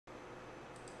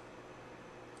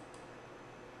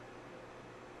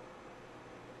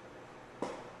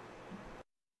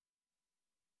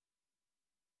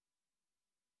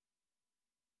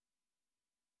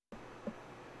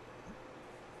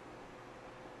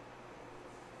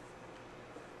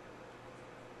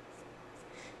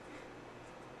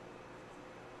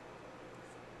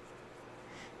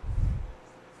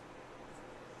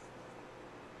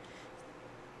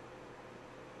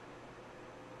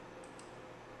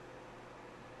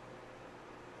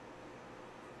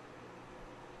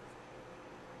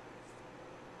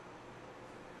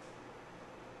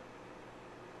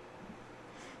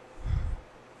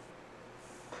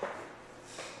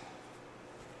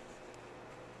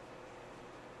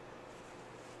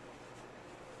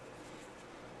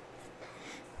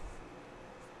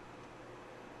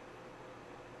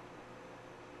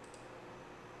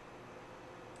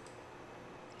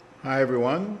Hi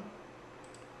everyone,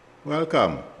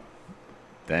 welcome.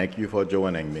 Thank you for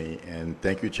joining me and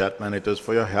thank you chat managers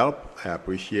for your help. I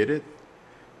appreciate it.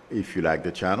 If you like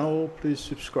the channel, please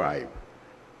subscribe.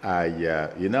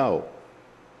 You know,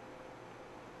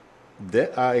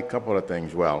 there are a couple of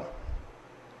things. Well,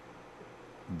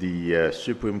 the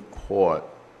Supreme Court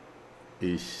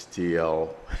is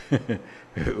still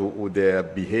their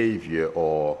behavior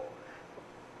or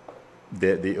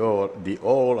the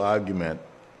old argument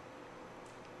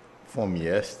from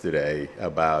yesterday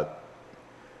about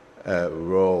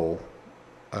Roe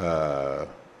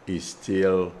is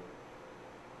still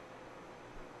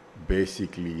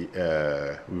basically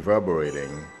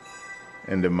reverberating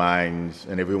in the minds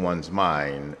and everyone's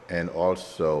mind, and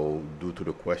also due to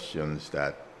the questions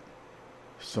that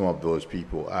some of those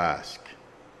people ask.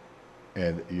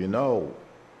 And you know,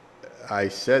 I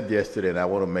said yesterday, and I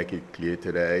want to make it clear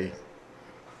today,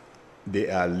 they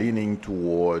are leaning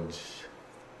towards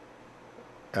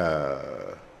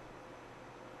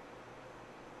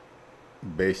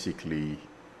basically,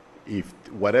 if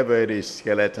whatever it is,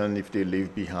 skeleton, if they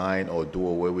leave behind or do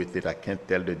away with it, I can't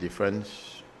tell the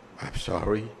difference. I'm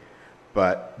sorry.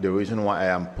 But the reason why I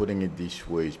am putting it this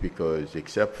way is because,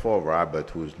 except for Robert,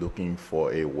 who's looking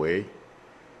for a way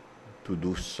to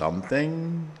do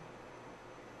something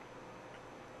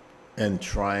and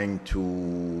trying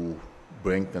to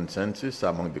bring consensus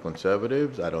among the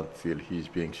conservatives, I don't feel he's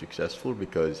being successful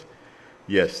because,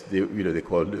 yes, they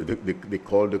call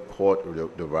the court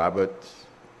the Roberts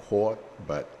Court,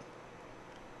 but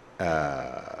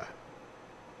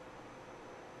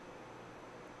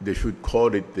they should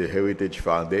call it the Heritage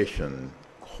Foundation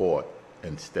Court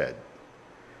instead,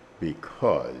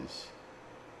 because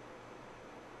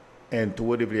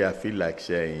intuitively I feel like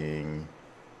saying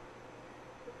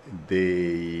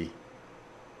they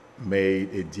made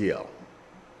a deal,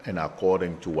 and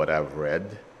according to what I've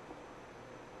read,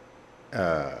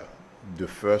 the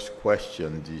first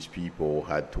question these people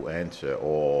had to answer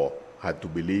or had to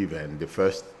believe in, the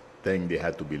first thing they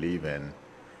had to believe in,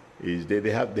 is they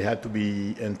had to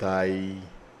be anti-choice.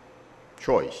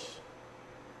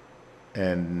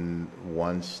 And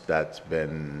once that's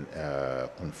been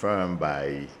confirmed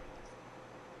by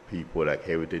people like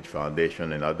Heritage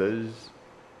Foundation and others,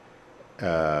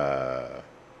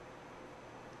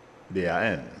 they are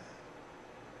in.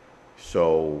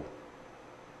 So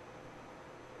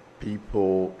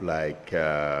people like,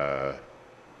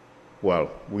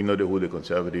 well, we know who the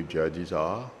conservative judges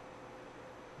are,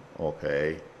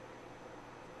 okay?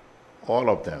 All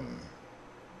of them,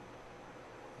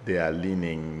 they are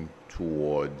leaning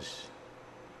towards,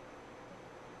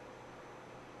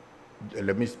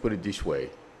 let me put it this way,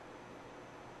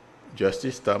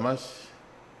 Justice Thomas,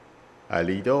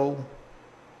 Alito,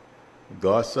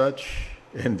 Gorsuch,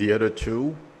 and the other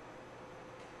two,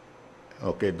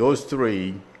 okay, those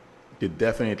three, they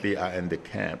definitely are in the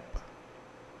camp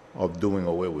of doing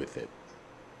away with it.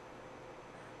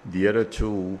 The other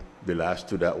two, the last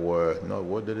two that were, no,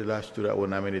 what are the last two that were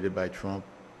nominated by Trump?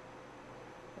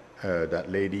 That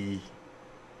lady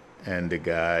and the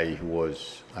guy who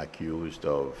was accused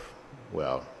of,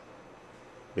 well,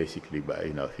 basically,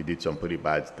 by, he did some pretty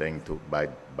bad things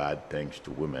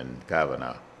to women,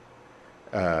 Kavanaugh.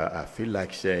 I feel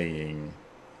like saying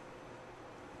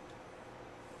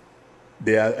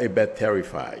they are a bit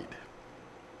terrified.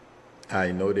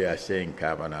 I know they are saying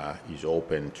Kavanaugh is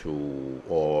open to,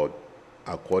 or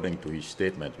according to his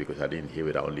statement, because I didn't hear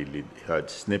it, I only heard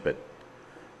snippet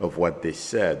of what they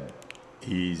said,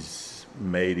 he's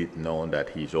made it known that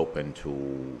he's open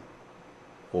to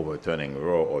overturning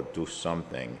Roe or do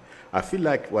something. I feel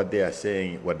like what they are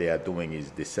saying, what they are doing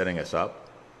is they're setting us up.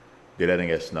 They're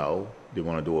letting us know they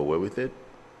want to do away with it.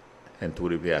 And to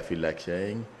the I feel like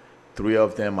saying, three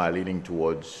of them are leaning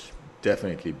towards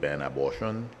definitely ban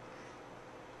abortion,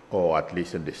 or at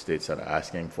least in the states that are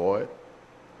asking for it.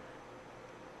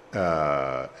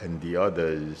 And the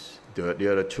others,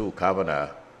 the other two, Kavanaugh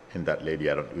and that lady,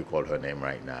 I don't recall her name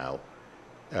right now,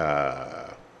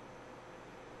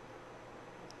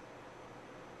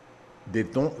 they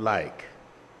don't like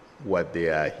what they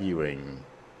are hearing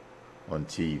on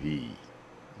TV.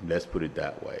 Let's put it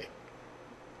that way.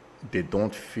 They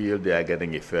don't feel they are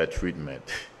getting a fair treatment,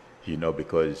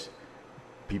 because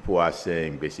people are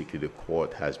saying basically the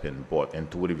court has been bought. And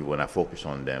intuitively, when I focus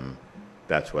on them,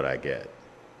 that's what I get.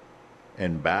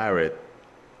 And Barrett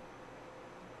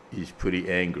is pretty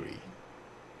angry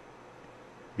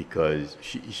because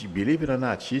she, believe it or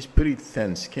not, she's pretty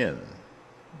thin-skinned.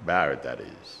 Barrett, that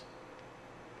is.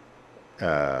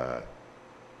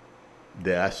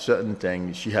 There are certain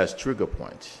things, she has trigger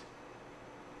points.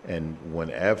 And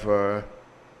whenever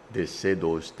they say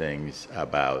those things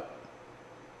about,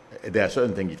 there are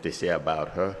certain things if they say about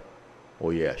her, oh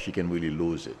yeah, she can really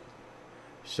lose it.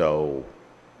 So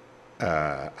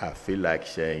I feel like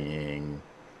saying,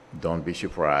 don't be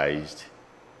surprised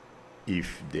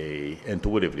if they,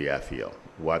 intuitively I feel,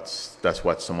 that's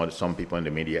what some people in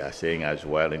the media are saying as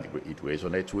well, and it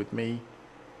resonates with me.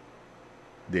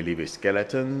 They leave a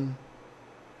skeleton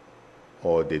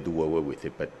or they do away with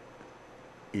it, but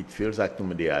it feels like to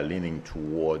me they are leaning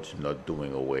towards not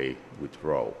doing away with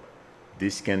Roe.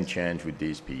 This can change with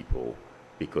these people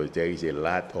because there is a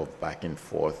lot of back and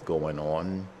forth going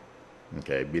on.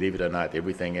 Okay, believe it or not,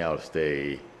 everything else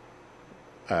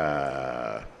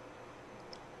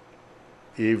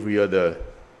every other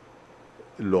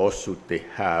lawsuit they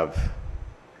have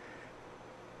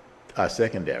are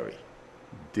secondary.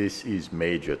 This is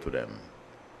major to them.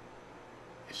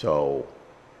 So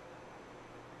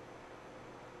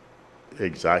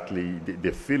exactly,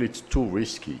 they feel it's too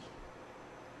risky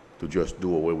to just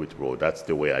do away with Roe. That's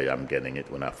the way I am getting it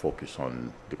when I focus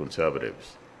on the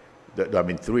conservatives. I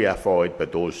mean, 3 are for it,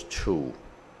 but those 2,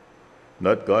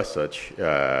 not Gorsuch,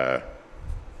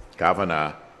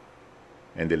 Kavanaugh,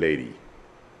 and the lady,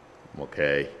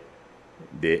 okay?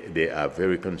 They are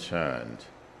very concerned.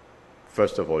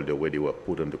 First of all, the way they were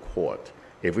put on the court.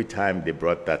 Every time they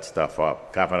brought that stuff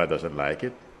up, Kavanaugh doesn't like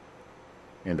it,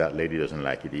 and that lady doesn't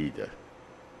like it either.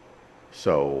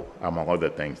 So, among other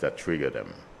things that trigger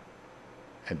them.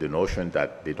 And the notion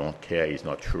that they don't care is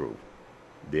not true.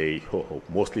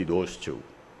 Mostly those 2,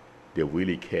 they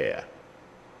really care.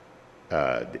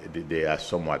 They are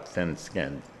somewhat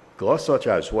thin-skinned. Gorsuch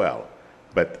as well,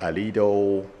 but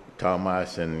Alito,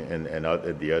 Thomas, and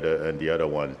the other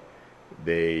one,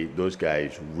 those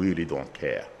guys really don't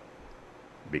care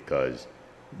because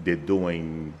they're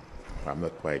doing. I'm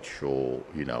not quite sure,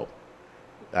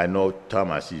 I know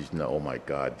Thomas is, oh my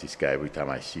God, this guy, every time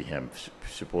I see him,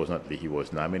 supposedly he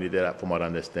was nominated, from what I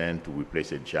understand, to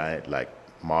replace a giant like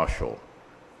Marshall.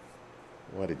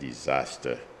 What a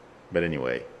disaster. But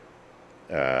anyway,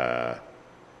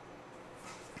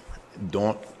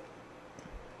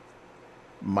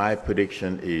 my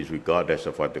prediction is regardless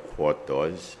of what the court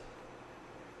does,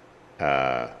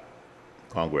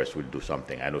 Congress will do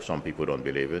something. I know some people don't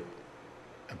believe it,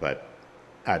 but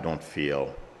I don't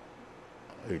feel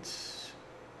it's,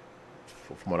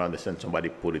 from what I understand, somebody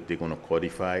put it, they're going to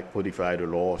codify the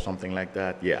law or something like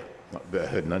that. Yeah,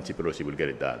 Nancy Pelosi will get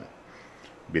it done,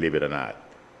 believe it or not.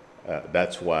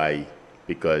 That's why,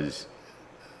 because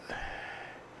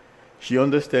she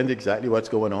understands exactly what's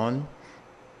going on,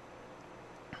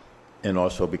 and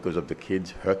also because of the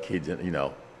kids, her kids,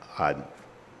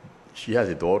 she has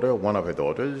a daughter, one of her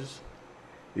daughters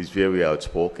is very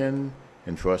outspoken,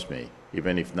 and trust me,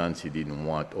 even if Nancy didn't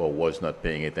want or was not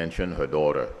paying attention, her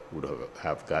daughter would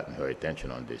have gotten her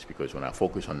attention on this. Because when I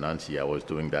focus on Nancy, I was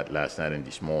doing that last night and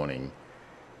this morning,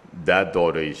 that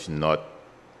daughter is not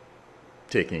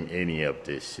taking any of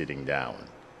this sitting down.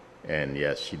 And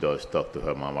yes, she does talk to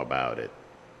her mom about it.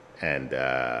 And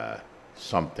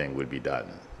something will be done.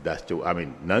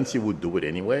 Nancy would do it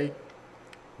anyway,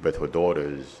 but her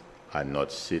daughters are not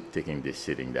taking this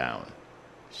sitting down.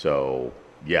 So,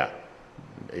 yeah.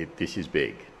 This is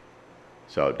big.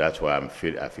 So that's why I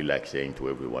feel like saying to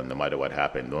everyone, no matter what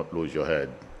happens, don't lose your head.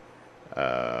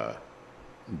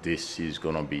 This is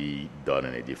going to be done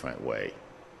in a different way.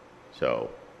 So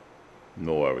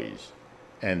no worries.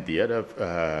 And the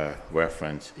other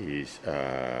reference is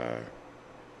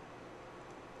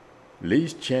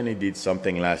Liz Cheney did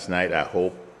something last night. I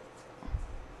hope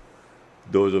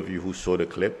those of you who saw the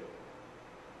clip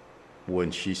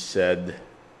when she said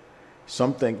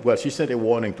something, well, she sent a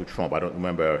warning to Trump. I don't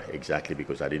remember exactly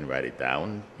because I didn't write it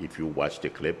down. If you watch the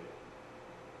clip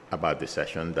about the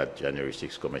session that January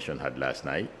 6th Commission had last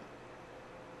night,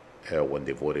 when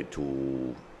they voted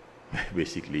to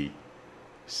basically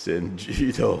send,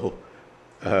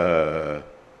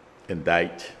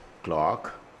 indict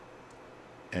Clark,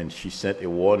 and she sent a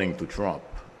warning to Trump.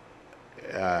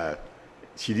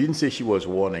 She didn't say she was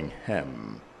warning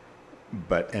him,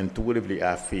 but intuitively,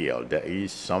 I feel there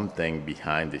is something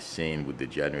behind the scene with the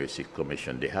January 6th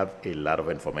Commission. They have a lot of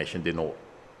information. They know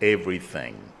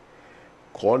everything.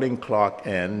 Calling Clark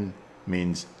in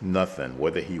means nothing,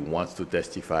 whether he wants to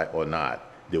testify or not.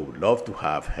 They would love to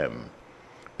have him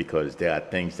because there are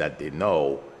things that they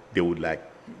know. They would like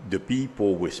the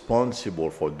people responsible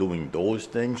for doing those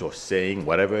things or saying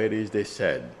whatever it is they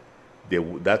said.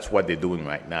 That's what they're doing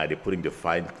right now. They're putting the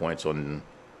fine points on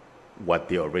what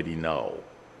they already know,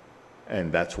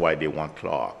 and that's why they want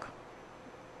Clark.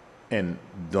 And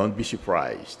don't be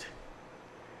surprised.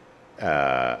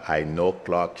 I know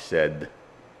Clark said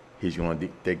He's going to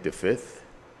take the fifth.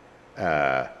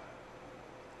 A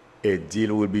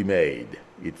deal will be made,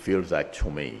 it feels like to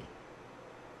me,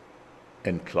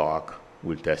 and Clark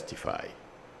will testify.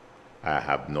 I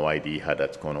have no idea how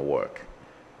that's going to work.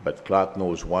 But Clark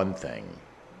knows one thing,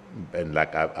 and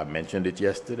like I mentioned it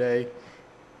yesterday,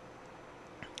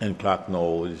 and Clark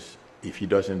knows if he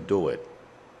doesn't do it,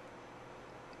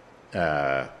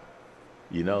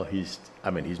 he's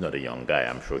not a young guy.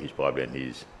 I'm sure he's probably in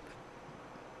his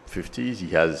 50s. He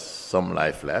has some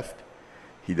life left.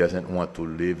 He doesn't want to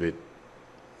live it,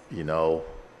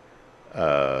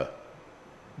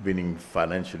 being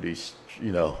financially,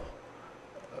 in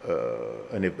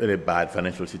a bad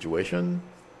financial situation.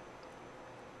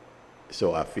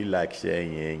 So I feel like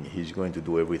saying he's going to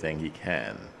do everything he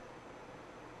can.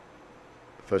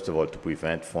 First of all, to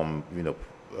prevent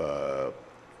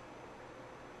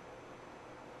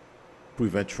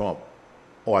Trump,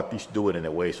 or at least do it in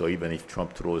a way so even if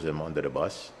Trump throws him under the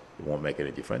bus, it won't make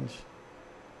any difference.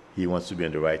 He wants to be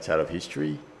on the right side of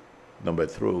history. Number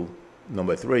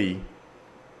three,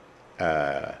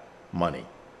 money.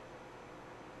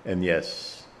 And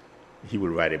yes, he will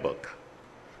write a book.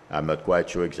 I'm not quite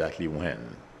sure exactly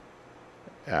when.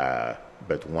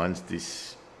 But once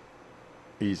this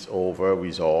is over,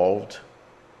 resolved,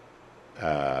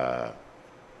 Clark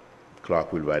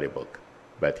will write a book.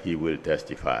 But he will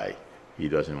testify. He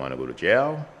doesn't want to go to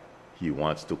jail. He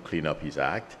wants to clean up his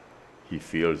act. He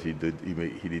feels he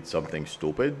did something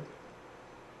stupid.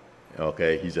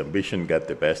 Okay, his ambition got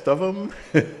the best of him.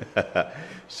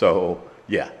 So,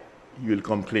 yeah, he will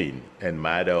come clean. And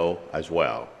Maddow as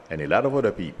well. And a lot of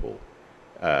other people,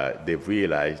 they've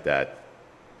realized that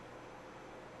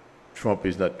Trump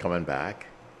is not coming back.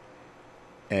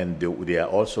 And they are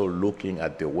also looking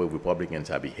at the way Republicans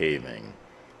are behaving.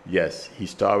 Yes,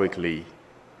 historically,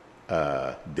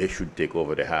 they should take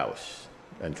over the House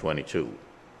in 22.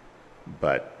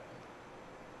 But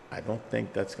I don't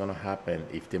think that's going to happen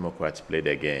if Democrats play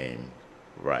their game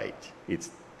right.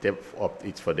 It's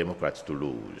for Democrats to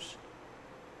lose.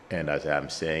 And as I'm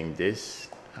saying this,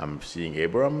 I'm seeing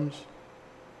Abrams.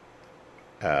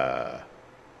 Good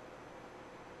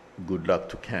luck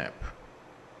to Camp,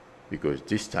 because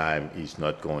this time is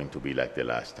not going to be like the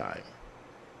last time.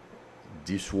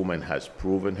 This woman has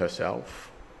proven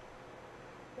herself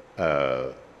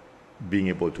being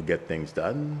able to get things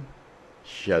done.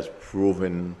 She has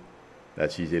proven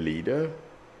that she's a leader.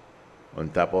 On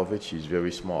top of it, she's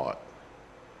very smart.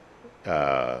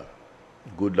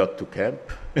 Good luck to Kemp.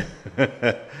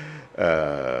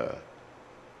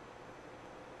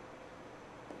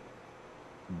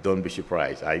 Don't be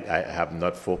surprised. I have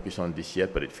not focused on this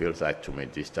yet, but it feels like to me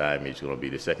this time it's going to be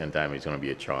the second time it's going to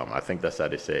be a charm. I think that's how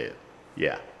they say it.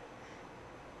 Yeah.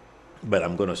 But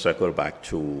I'm going to circle back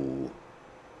to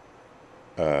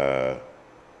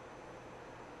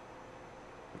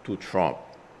Trump.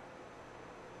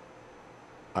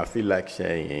 I feel like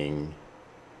saying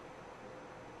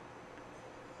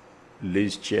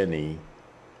Liz Cheney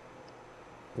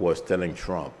was telling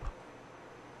Trump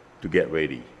to get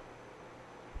ready.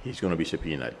 He's going to be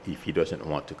subpoenaed if he doesn't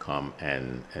want to come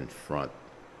and in front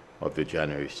of the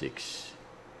January 6th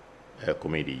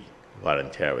committee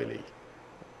voluntarily.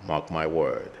 Mark my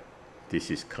word, this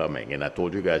is coming. And I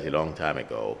told you guys a long time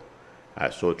ago, I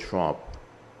saw Trump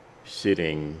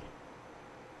sitting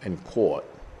in court.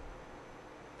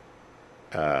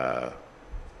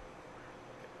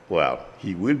 Well,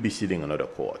 he will be sitting in other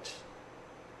courts,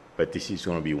 but this is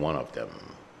going to be one of them.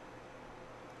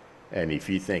 And if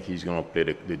you think he's going to play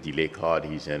the delay card,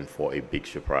 he's in for a big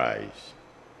surprise.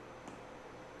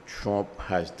 Trump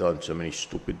has done so many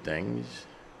stupid things.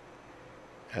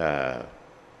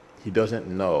 He doesn't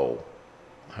know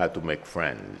how to make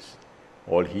friends.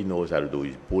 All he knows how to do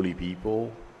is bully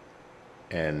people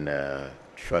and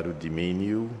try to demean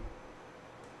you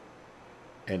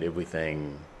and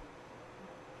everything.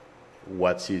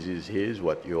 What's his is his,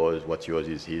 what's yours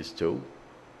is his too.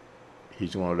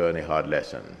 He's going to learn a hard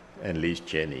lesson, and Liz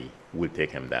Cheney will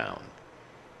take him down.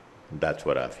 That's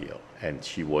what I feel. And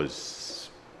she was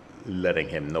letting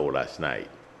him know last night,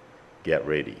 get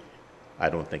ready. I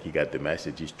don't think he got the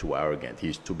message. He's too arrogant.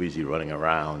 He's too busy running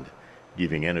around,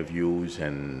 giving interviews,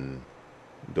 and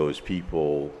those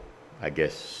people, I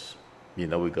guess,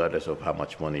 regardless of how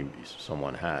much money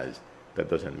someone has, that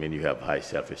doesn't mean you have high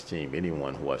self-esteem.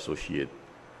 Anyone who associates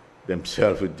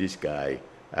themselves with this guy,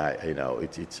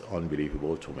 it's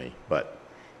unbelievable to me. But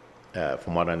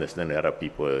from what I understand, there are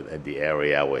people in the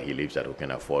area where he lives that who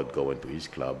can afford going to his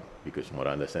club, because from what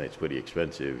I understand, it's pretty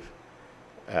expensive.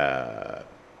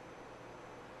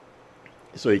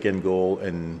 so he can go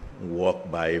and walk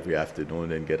by every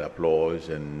afternoon and get applause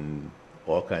and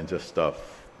all kinds of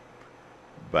stuff.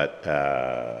 But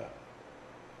I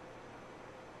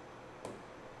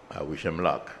wish him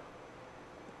luck.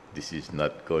 This is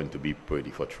not going to be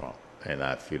pretty for Trump. And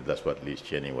I feel that's what Liz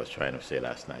Cheney was trying to say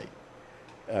last night.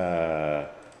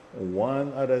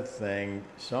 One other thing,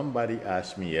 somebody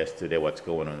asked me yesterday what's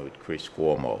going on with Chris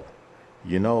Cuomo.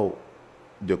 You know,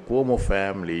 the Cuomo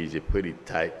family is a pretty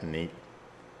tight-knit,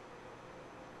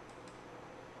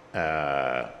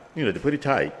 they're pretty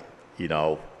tight,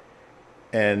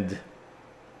 and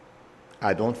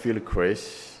I don't feel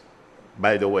Chris.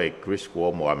 By the way, Chris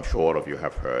Cuomo, I'm sure all of you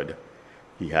have heard,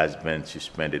 he has been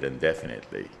suspended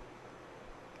indefinitely.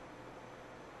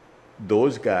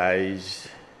 Those guys,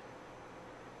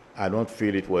 I don't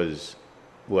feel it was,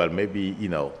 well, maybe,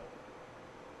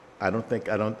 I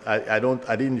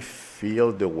didn't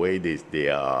feel the way they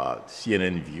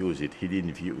CNN views it.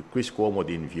 Chris Cuomo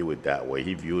didn't view it that way.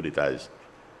 He viewed it as,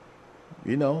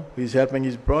 he's helping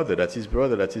his brother. That's his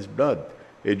brother. That's his blood.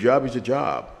 A job is a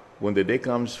job. When the day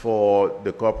comes for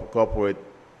the corporate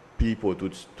people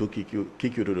to kick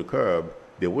you to the curb,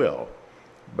 they will.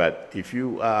 But if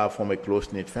you are from a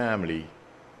close-knit family,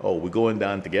 we're going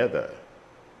down together.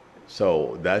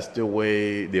 So that's the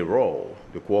way they roll,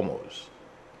 the Cuomos.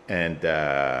 And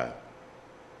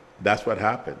that's what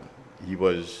happened. He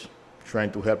was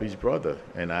trying to help his brother,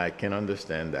 and I can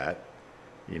understand that.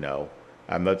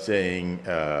 I'm not saying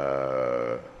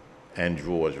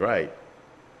Andrew was right.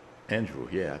 Andrew,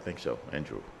 yeah, I think so,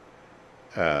 Andrew.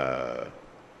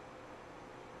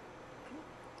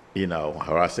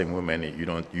 Harassing women,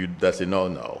 that's a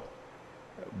no-no.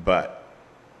 But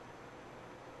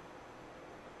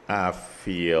I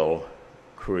feel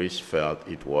Chris felt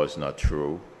it was not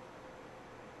true,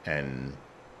 and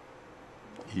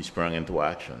he sprang into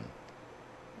action.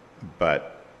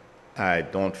 But I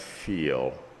don't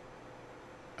feel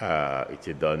it's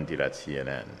a done deal at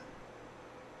CNN.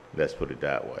 Let's put it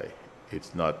that way.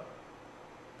 It's not,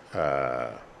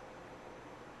 I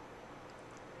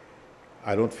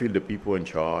don't feel the people in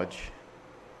charge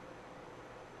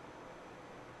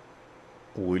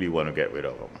really want to get rid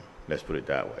of him. Let's put it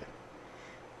that way.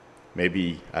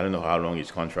 Maybe, I don't know how long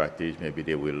his contract is. Maybe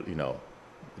they will,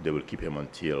 they will keep him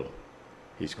until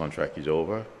his contract is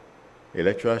over.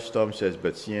 Electoral Storm says,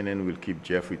 but CNN will keep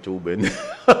Jeffrey Toobin.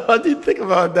 I didn't think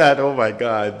about that. Oh my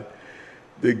God.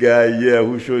 The guy,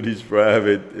 who showed his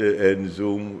private and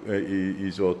Zoom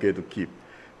is okay to keep.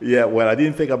 Yeah, well, I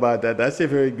didn't think about that. That's a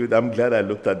very good, I'm glad I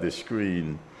looked at the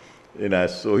screen and I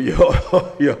saw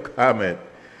your comment.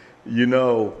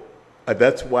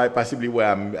 That's why, possibly where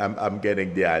I'm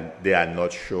getting, they are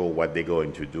not sure what they're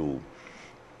going to do.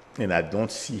 And I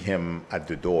don't see him at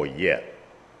the door yet.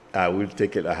 I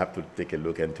have to take a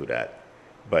look into that.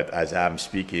 But as I'm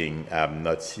speaking, I'm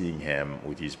not seeing him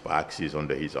with his boxes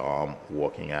under his arm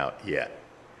walking out yet.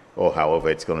 Or however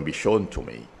it's going to be shown to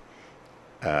me.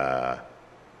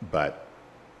 But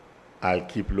I'll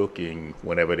keep looking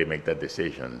whenever they make that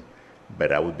decision.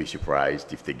 But I would be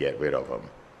surprised if they get rid of him.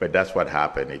 But that's what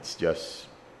happened. It's just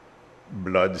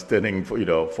blood standing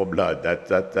for blood.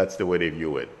 That's the way they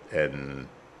view it. And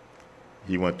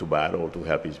he went to battle to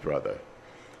help his brother.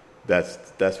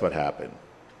 That's what happened.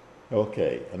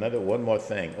 Okay, one more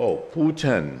thing.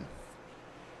 Putin.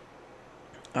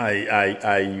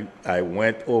 I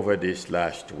went over this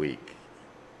last week,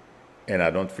 and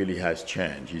I don't feel he has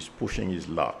changed. He's pushing his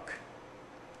luck.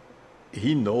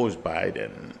 He knows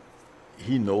Biden.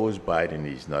 He knows Biden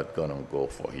is not going to go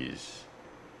for his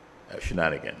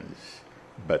shenanigans.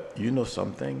 But you know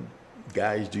something?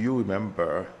 Guys, do you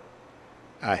remember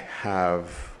I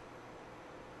have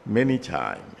many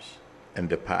times in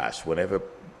the past, whenever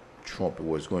Trump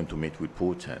was going to meet with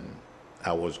Putin,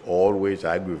 I was always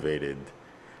aggravated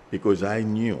because I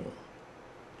knew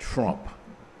Trump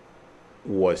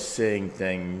was saying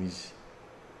things,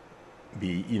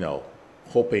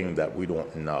 hoping that we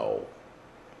don't know.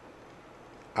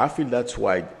 I feel that's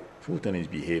why Putin is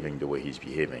behaving the way he's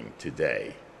behaving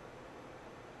today.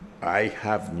 I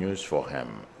have news for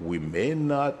him. We may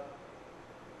not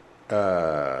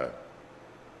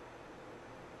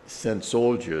send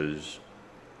soldiers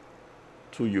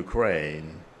to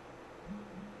Ukraine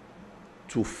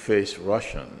to face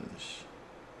Russians.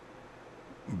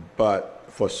 But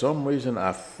for some reason,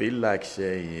 I feel like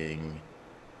saying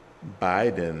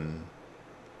Biden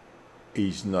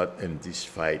is not in this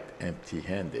fight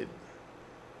empty-handed.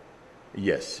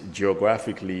 Yes,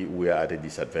 geographically, we are at a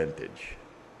disadvantage.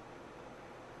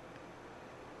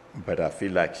 But I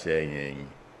feel like saying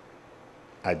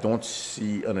I don't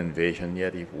see an invasion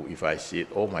yet. If I see it,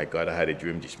 oh my God, I had a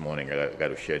dream this morning. I got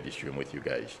to share this dream with you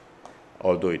guys.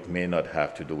 Although it may not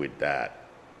have to do with that.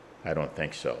 I don't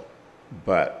think so.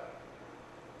 But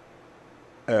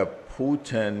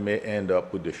Putin may end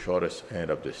up with the shortest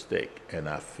end of the stick. And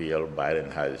I feel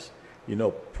Biden has,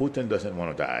 Putin doesn't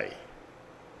want to die.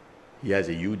 He has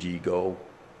a huge ego.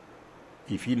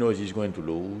 If he knows he's going to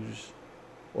lose,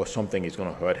 or something is going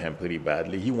to hurt him pretty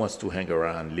badly, he wants to hang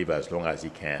around, live as long as he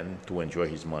can to enjoy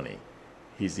his money,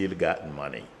 his ill-gotten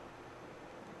money.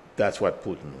 That's what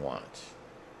Putin wants.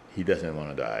 He doesn't want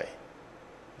to die.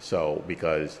 So,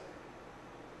 because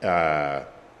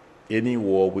any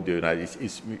war with the United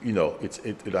States,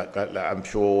 like I'm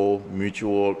sure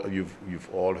mutual. You've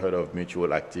all heard of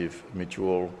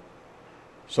mutual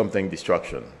something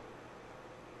destruction.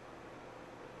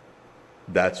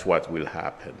 That's what will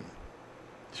happen.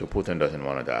 So Putin doesn't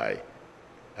want to die.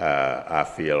 I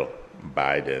feel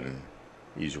Biden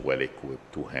is well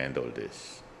equipped to handle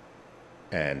this.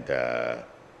 And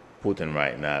Putin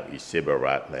right now is saber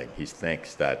rattling. He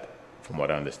thinks that, from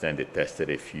what I understand, they tested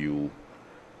a few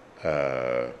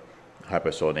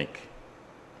hypersonic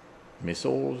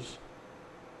missiles,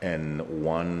 and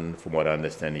one, from what I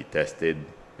understand, he tested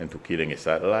into killing a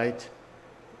satellite,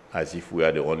 as if we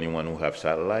are the only one who have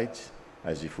satellites,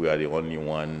 as if we are the only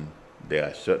one. There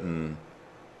are certain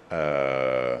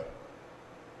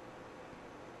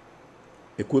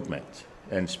equipment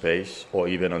in space or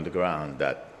even on the ground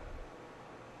that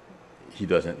he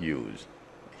doesn't use.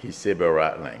 He's saber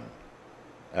rattling.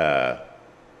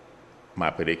 My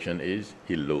prediction is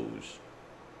he'll lose.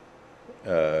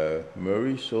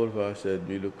 Murray Solva said,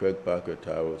 Craig Parker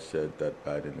Tower said that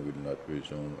Biden will not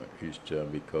resume his term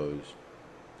because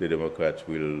the Democrats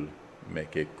will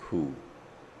make a coup.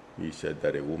 He said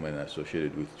that a woman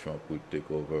associated with Trump would take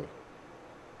over.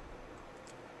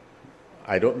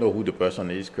 I don't know who the person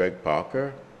is, Craig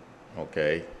Parker.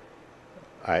 Okay.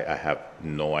 I have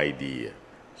no idea.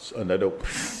 So another.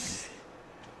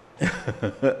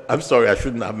 I'm sorry, I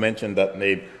shouldn't have mentioned that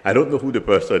name. I don't know who the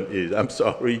person is. I'm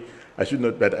sorry. I should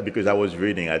not, because I was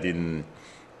reading, I didn't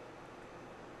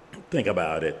think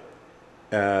about it.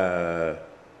 A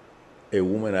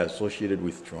woman associated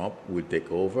with Trump would take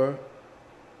over.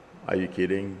 Are you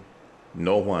kidding?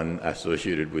 No one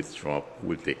associated with Trump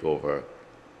will take over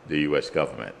the U.S.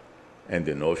 government. And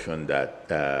the notion that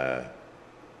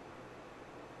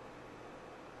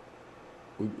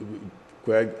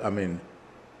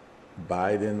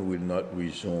Biden will not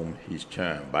resume his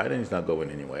term. Biden is not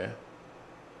going anywhere.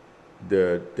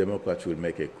 The Democrats will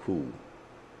make a coup.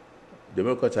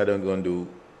 Democrats are not going to do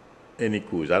any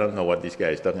coups. I don't know what this guy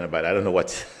is talking about. I don't know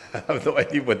what, I have no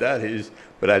idea what that is,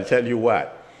 but I'll tell you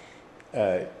what.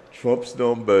 Trump's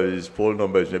numbers, poll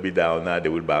numbers may be down now, they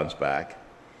will bounce back.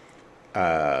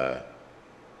 The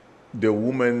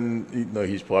woman,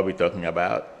 he's probably talking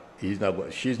about, she's not,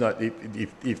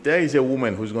 if there is a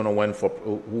woman who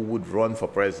would run for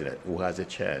president, who has a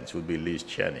chance, would be Liz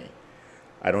Cheney.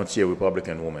 I don't see a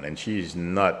Republican woman, and she's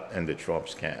not in the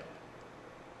Trump's camp.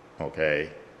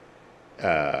 Okay?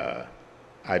 I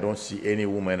don't see any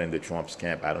woman in the Trump's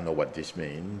camp. I don't know what this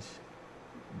means.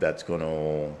 That's going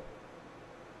to...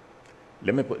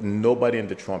 nobody in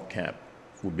the Trump camp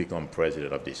will become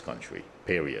president of this country,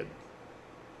 period.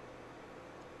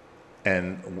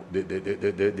 And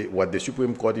what the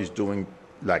Supreme Court is doing,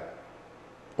 like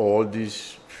all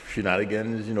these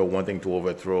shenanigans, wanting to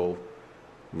overthrow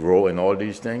Roe and all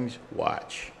these things,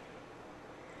 watch.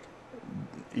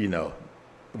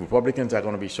 Republicans are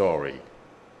going to be sorry.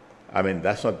 I mean,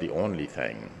 that's not the only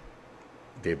thing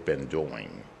they've been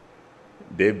doing.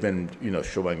 They've been,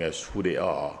 showing us who they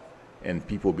are, and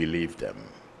people believe them.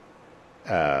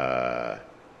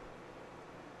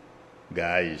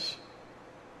 Guys,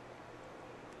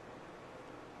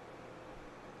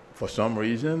 for some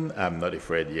reason, I'm not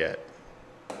afraid yet.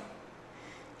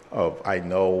 I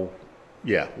know,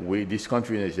 this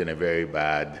country is in a very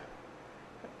bad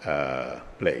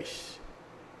place.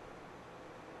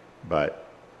 But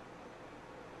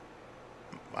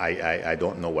I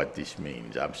don't know what this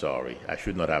means. I'm sorry. I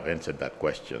should not have answered that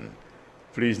question.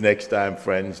 Please, next time,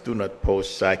 friends, do not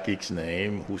post psychic's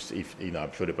name,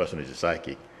 I'm sure the person is a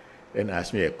psychic, and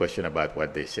ask me a question about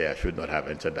what they say. I should not have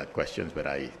answered that question, but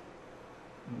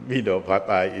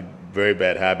very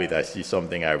bad habit. I see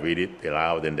something, I read it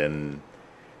aloud, and then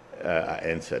I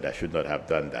answered. I should not have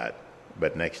done that.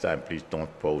 But next time, please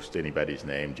don't post anybody's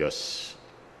name. Just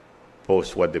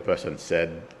post what the person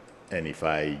said, and if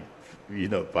I'm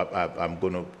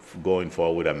going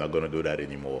forward, I'm not going to do that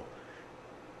anymore.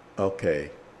 Okay.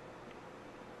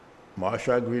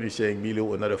 Marsha Green is saying,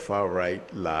 Milo, another far right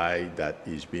lie that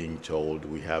is being told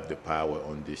we have the power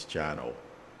on this channel.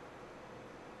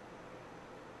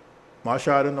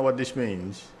 Marsha, I don't know what this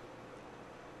means.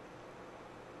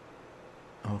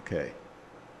 Okay.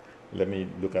 Let me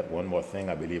look at one more thing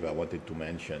I believe I wanted to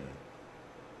mention.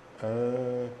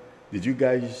 Did you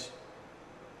guys...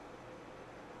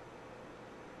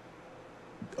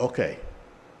 Okay.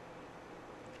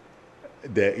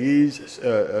 There is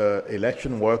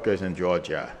election workers in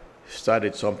Georgia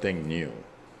started something new.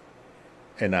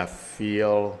 And I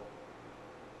feel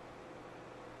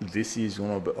this is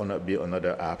going to be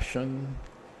another option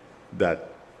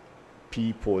that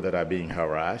people that are being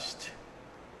harassed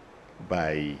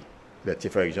by, let's say,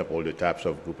 for example, the types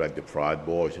of group like the Proud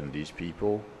Boys and these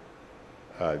people,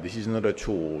 this is another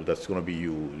tool that's going to be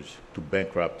used to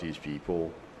bankrupt these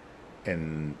people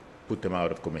and put them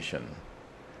out of commission.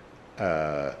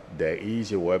 There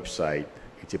is a website,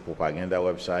 it's a propaganda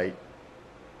website,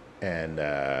 and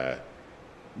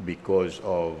because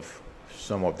of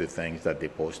some of the things that they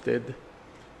posted,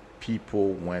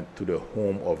 people went to the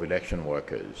home of election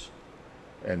workers.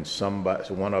 And somebody,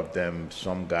 so one of them,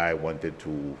 some guy wanted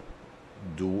to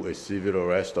do a civil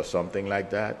arrest or something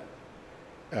like that.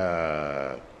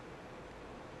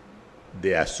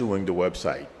 They are suing the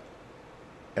website.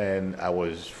 And I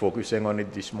was focusing on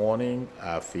it this morning.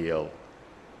 I feel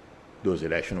those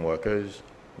election workers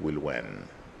will win.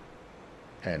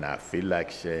 And I feel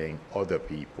like saying other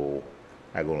people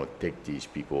are going to take these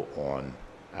people on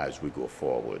as we go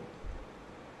forward.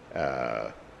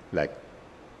 Like,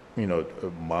 you know,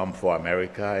 Mom for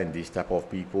America and these type of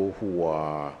people who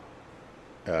are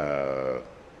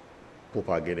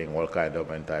propagating all kind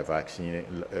of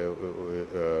anti-vaccine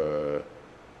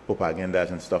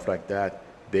propagandas and stuff like that,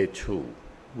 they too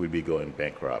will be going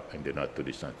bankrupt in the not too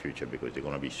distant future because they're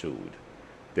going to be sued.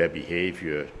 Their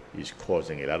behavior is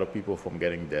causing a lot of people from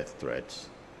getting death threats,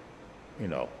 you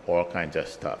know, all kinds of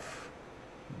stuff.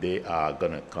 They are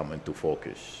going to come into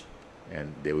focus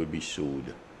and they will be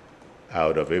sued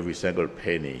out of every single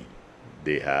penny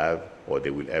they have or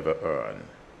they will ever earn.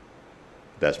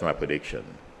 That's my prediction.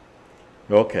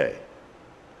 Okay.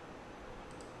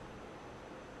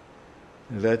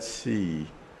 Let's see.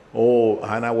 Oh,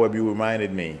 Hannah Webb, you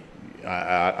reminded me.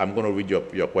 I'm going to read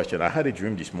your question. I had a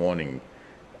dream this morning.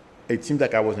 It seemed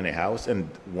like I was in a house and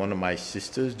one of my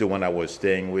sisters, the one I was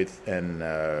staying with in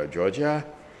Georgia,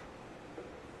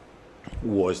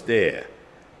 was there.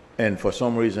 And for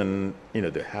some reason, you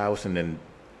know, the house and then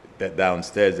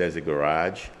downstairs there's a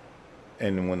garage.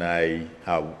 And when I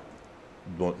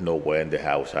don't know where in the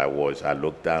house I was, I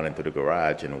looked down into the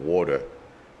garage and water.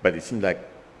 But it seemed like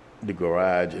the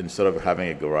garage, instead of having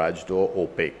a garage door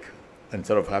opaque,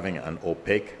 instead of having an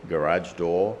opaque garage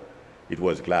door, it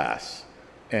was glass.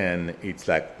 And it's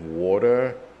like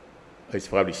water, it's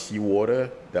probably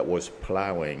seawater that was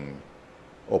plowing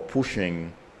or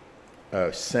pushing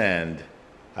sand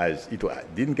as it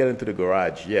didn't get into the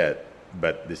garage yet,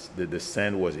 but the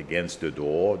sand was against the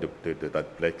door,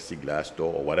 that plexiglass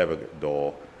door or whatever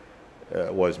door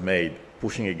was made,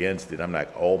 pushing against it. I'm like,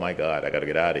 oh my God, I got to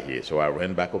get out of here. So I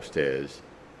ran back upstairs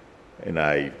and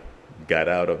I got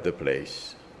out of the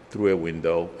place through a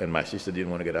window, and my sister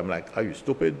didn't want to get out. I'm like, are you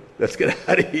stupid? Let's get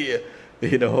out of here.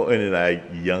 You know, and then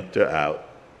I yanked her out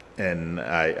and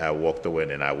I walked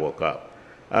away and I woke up.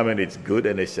 I mean, it's good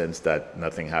in a sense that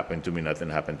nothing happened to me, nothing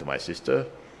happened to my sister.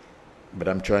 But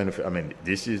I'm trying to, I mean,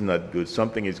 this is not good.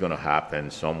 Something is going to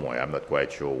happen somewhere. I'm not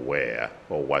quite sure where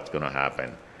or what's going to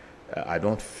happen. I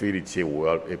don't feel it's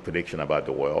a prediction about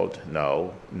the world.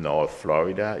 No, North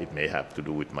Florida, it may have to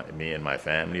do with me and my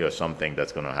family or something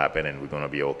that's going to happen and we're going to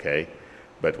be okay.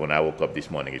 But when I woke up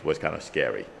this morning, it was kind of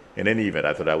scary. In any event,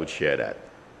 I thought I would share that.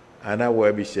 Anna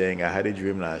Webby saying, I had a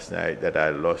dream last night that I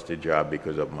lost a job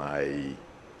because of my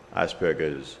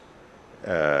Asperger's.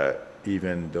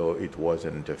 Even though it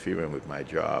wasn't interfering with my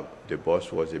job, the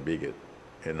boss was a bigot,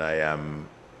 and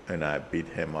I beat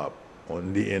him up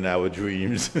only in our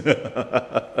dreams.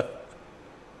 Yeah,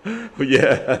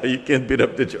 you can't beat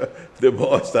up the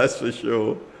boss, that's for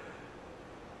sure.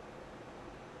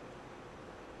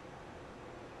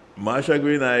 Marsha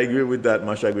Green, I agree with that.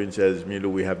 Marsha Green says, Milo,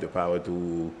 we have the power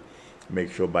to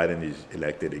make sure Biden is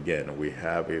elected again. We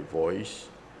have a voice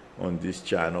on this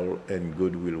channel, and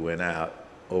good will win out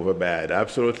over bad.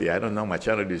 Absolutely. I don't know. My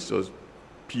channel is so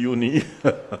puny.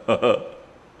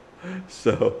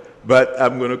 So, but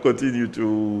I'm going to continue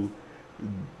to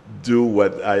do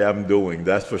what I am doing.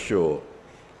 That's for sure.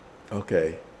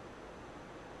 Okay.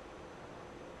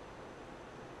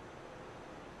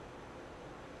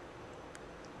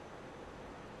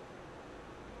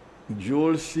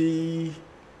 Jules C.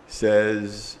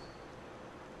 says,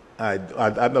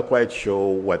 I'm not quite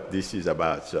sure what this is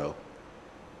about, so.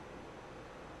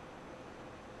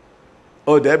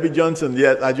 Oh, Debbie Johnson,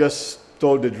 yes, I just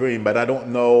told the dream, but I don't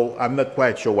know, I'm not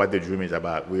quite sure what the dream is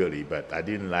about, really, but I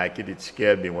didn't like it. It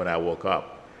scared me when I woke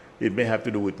up. It may have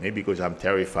to do with me because I'm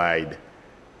terrified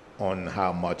on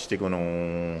how much they're going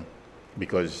to,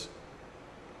 because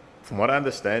from what I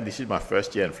understand, this is my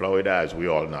first year in Florida, as we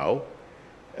all know.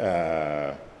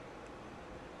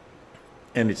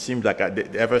 And it seems like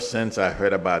ever since I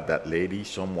heard about that lady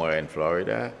somewhere in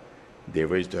Florida, they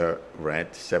raised her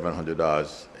rent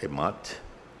 $700 a month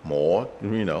more,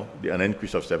 you know, an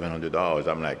increase of $700.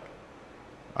 I'm like,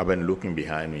 I've been looking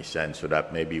behind me since, so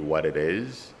that may be what it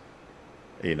is.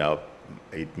 You know,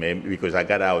 it may, because I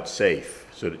got out safe,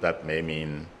 so that may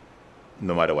mean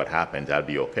no matter what happens, I'll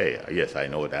be okay. Yes, I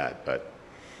know that, but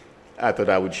I thought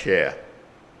I would share.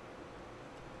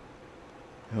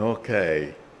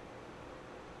 Okay.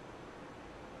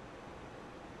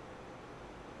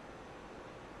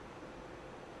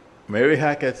 Mary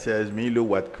Hackett says, Milu,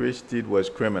 what Chris did was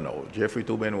criminal. Jeffrey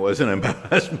Toobin was an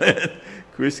embarrassment.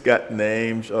 Chris got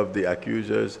names of the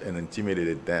accusers and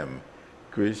intimidated them.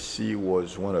 Chris C.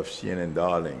 was one of CNN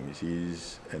darlings.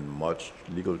 He's in much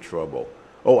legal trouble.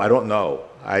 Oh, I don't know.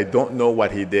 I don't know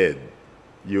what he did.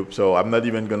 So I'm not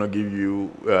even going to give you,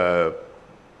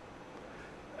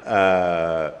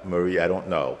 Marie, I don't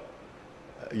know.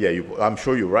 Yeah, I'm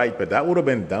sure you're right, but that would have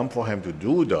been dumb for him to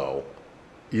do, though.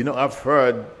 You know, I've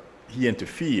heard he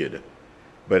interfered,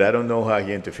 but I don't know how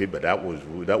he interfered. But that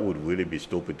would really be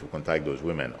stupid to contact those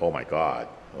women. Oh my God!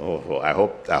 Oh, I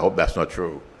hope that's not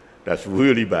true. That's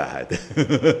really bad.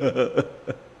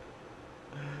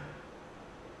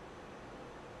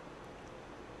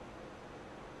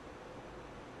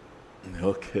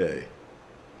 Okay.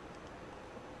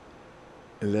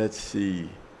 Let's see.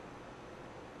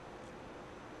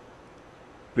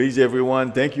 Please,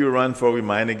 everyone, thank you, Ron, for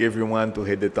reminding everyone to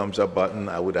hit the thumbs up button.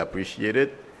 I would appreciate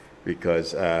it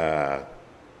because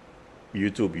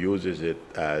YouTube uses it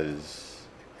as,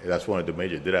 that's one of the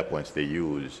major data points they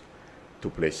use to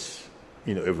place,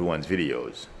 you know, everyone's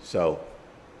videos. So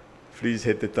please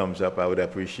hit the thumbs up. I would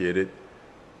appreciate it.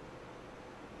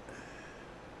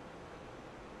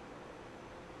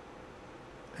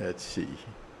 Let's see.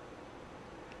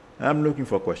 I'm looking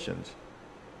for questions.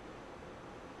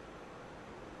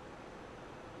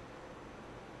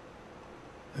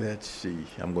 Let's see.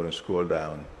 I'm going to scroll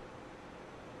down.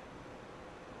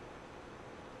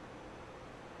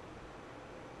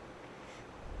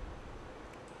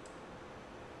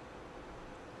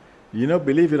 You know,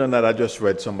 believe it or not, I just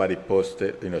read somebody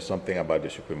posted, you know, something about the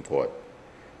Supreme Court.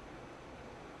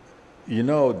 You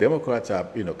know, Democrats are,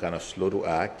 you know, kind of slow to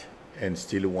act and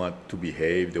still want to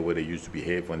behave the way they used to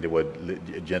behave when they were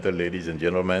gentle ladies and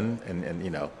gentlemen and you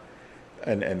know,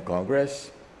 and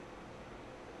Congress.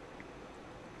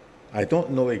 I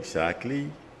don't know exactly,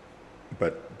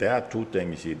 but there are two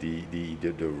things here.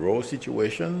 The Roe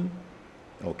situation,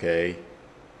 okay,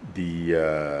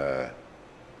 the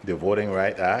Voting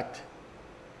Rights Act.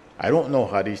 I don't know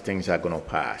how these things are going to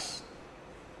pass,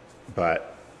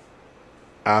 but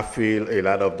I feel a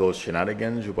lot of those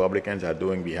shenanigans Republicans are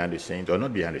doing behind the scenes, or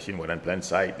not behind the scenes, but in plain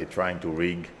sight, they're trying to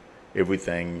rig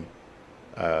everything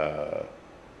so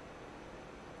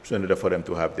in order for them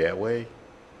to have their way.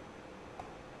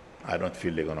 I don't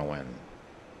feel they're going to win.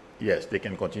 Yes, they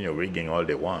can continue rigging all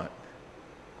they want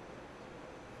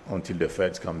until the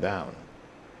feds come down.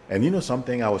 And you know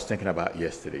something I was thinking about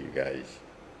yesterday, you guys,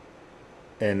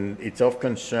 and it's of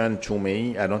concern to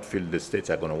me. I don't feel the states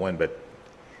are going to win, but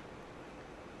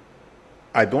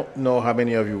I don't know how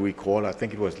many of you recall, I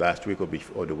think it was last week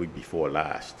or the week before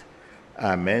last,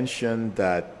 I mentioned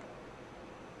that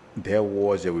there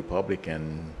was a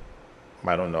Republican,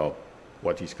 I don't know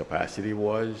what his capacity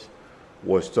was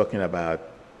talking about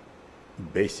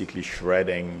basically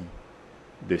shredding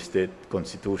the state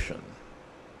constitution.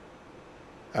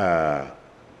 I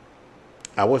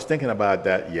was thinking about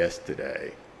that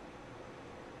yesterday.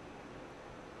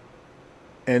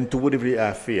 And to what degree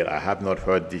I feel, I have not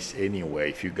heard this anyway.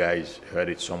 If you guys heard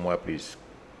it somewhere, please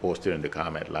post it in the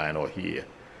comment line or here.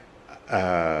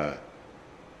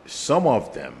 Some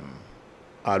of them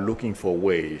are looking for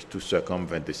ways to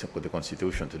circumvent the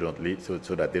Constitution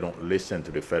so that they don't listen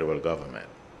to the federal government.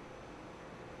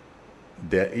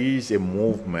 There is a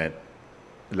movement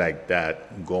like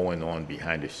that going on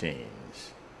behind the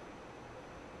scenes.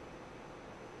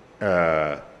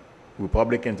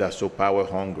 Republicans are so power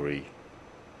hungry,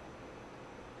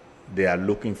 they are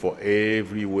looking for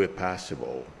every way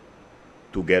possible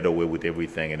to get away with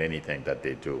everything and anything that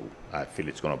they do. I feel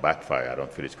it's going to backfire. I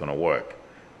don't feel it's going to work.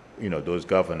 those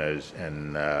governors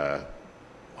and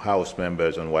House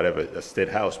members and whatever, state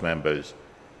House members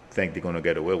think they're going to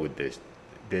get away with this.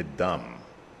 They're dumb.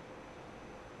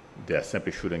 They're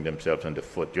simply shooting themselves in the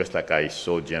foot. Just like I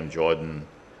saw Jim Jordan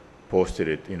posted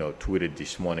it, tweeted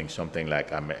this morning something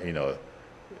like,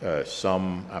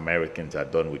 some Americans are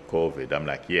done with COVID. I'm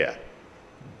like, yeah.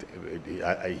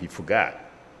 He forgot.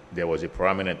 There was a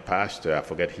prominent pastor, I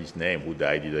forget his name, who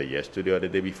died either yesterday or the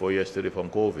day before yesterday from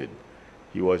COVID.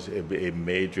 He was a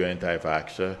major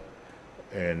anti-vaxxer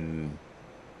and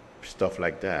stuff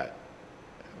like that.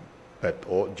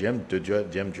 But Jim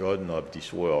Jordan of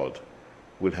this world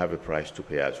will have a price to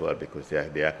pay as well, because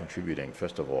they are contributing,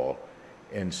 first of all,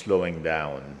 in slowing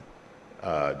down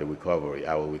the recovery,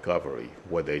 our recovery,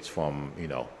 whether it's from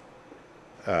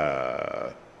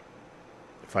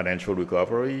financial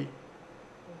recovery,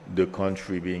 the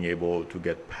country being able to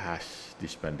get past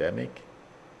this pandemic.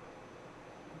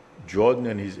 Jordan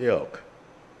and his ilk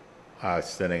are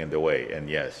standing in the way, and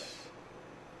yes,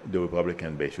 the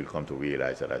Republican base will come to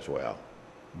realize that as well,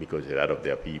 because a lot of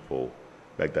their people,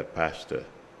 like that pastor,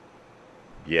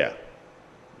 yeah,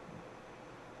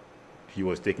 he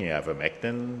was taking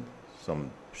ivermectin, some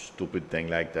stupid thing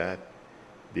like that,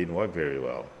 didn't work very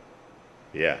well.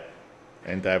 Yeah,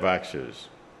 anti-vaxxers,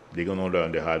 they're going to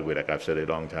learn the hard way, like I've said a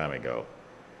long time ago.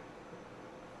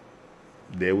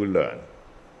 They will learn.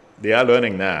 They are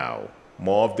learning now.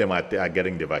 More of them are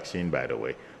getting the vaccine, by the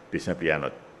way. They simply are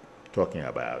not talking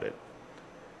about it.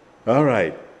 All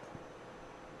right.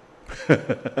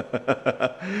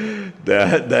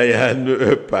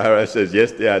 Diane Para says,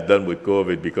 yes, they are done with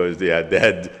COVID because they are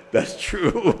dead. That's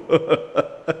true.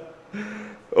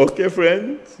 Okay,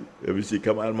 friends. Let me see,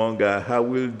 Kamal Monga, how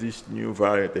will this new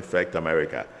variant affect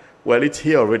America? Well, it's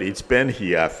here already. It's been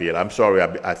here, I feel. I'm sorry.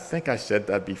 I think I said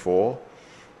that before.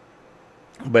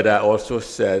 But I also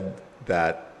said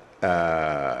that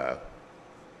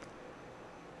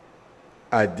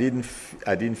I didn't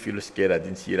feel scared. I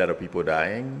didn't see a lot of people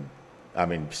dying. I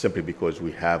mean, simply because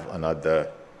we have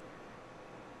another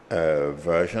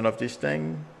version of this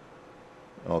thing.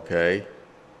 Okay.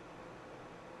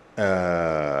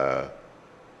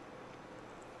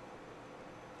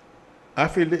 I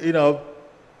feel,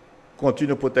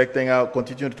 continue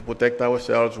to protect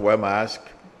ourselves, wear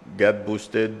masks, get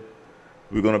boosted.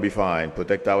 We're going to be fine.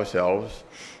 Protect ourselves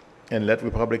and let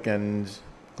Republicans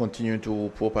continue to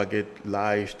propagate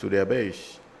lies to their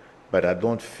base. But I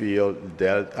don't feel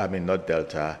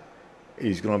Delta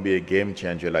is going to be a game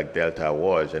changer like Delta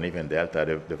was. And even Delta,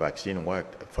 the vaccine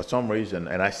worked. For some reason,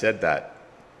 and I said that,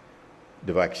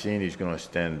 the vaccine is going to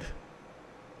stand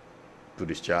to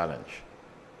this challenge.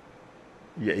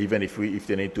 Yeah, even if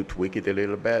they need to tweak it a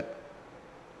little bit,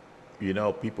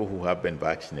 people who have been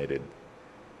vaccinated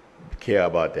care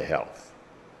about their health.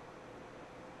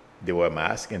 They wear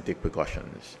masks and take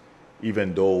precautions.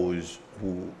 Even those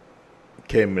who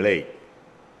came late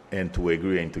and to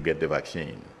agreeing to get the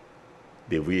vaccine,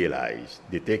 they're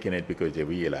taking it because they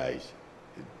realize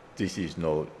this is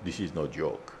no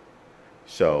joke.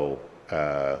 So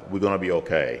we're going to be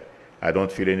okay. I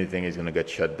don't feel anything is going to get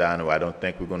shut down, or I don't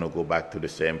think we're going to go back to the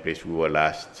same place we were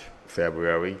last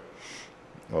February.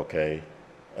 Okay.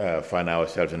 Find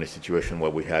ourselves in a situation where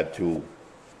we had to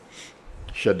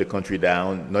shut the country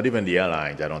down. Not even the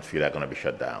airlines, I don't feel, are going to be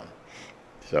shut down.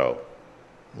 So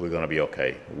we're going to be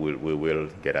okay. We will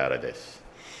get out of this.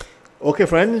 Okay,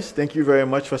 friends, thank you very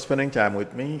much for spending time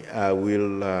with me. I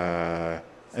will,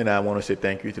 and I want to say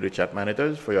thank you to the chat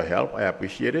managers for your help. I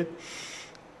appreciate it.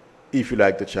 If you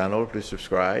like the channel, please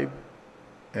subscribe.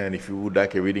 And if you would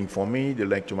like a reading from me, the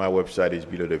link to my website is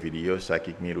below the video,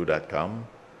 psychicmilu.com.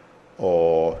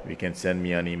 Or you can send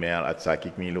me an email at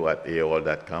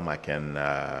psychicmilu@aol.com.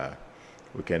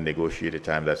 We can negotiate a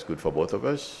time that's good for both of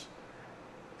us.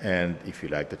 And if you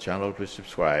like the channel, please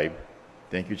subscribe.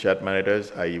 Thank you, chat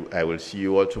managers. I will see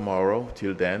you all tomorrow.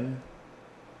 Till then,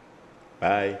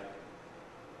 bye.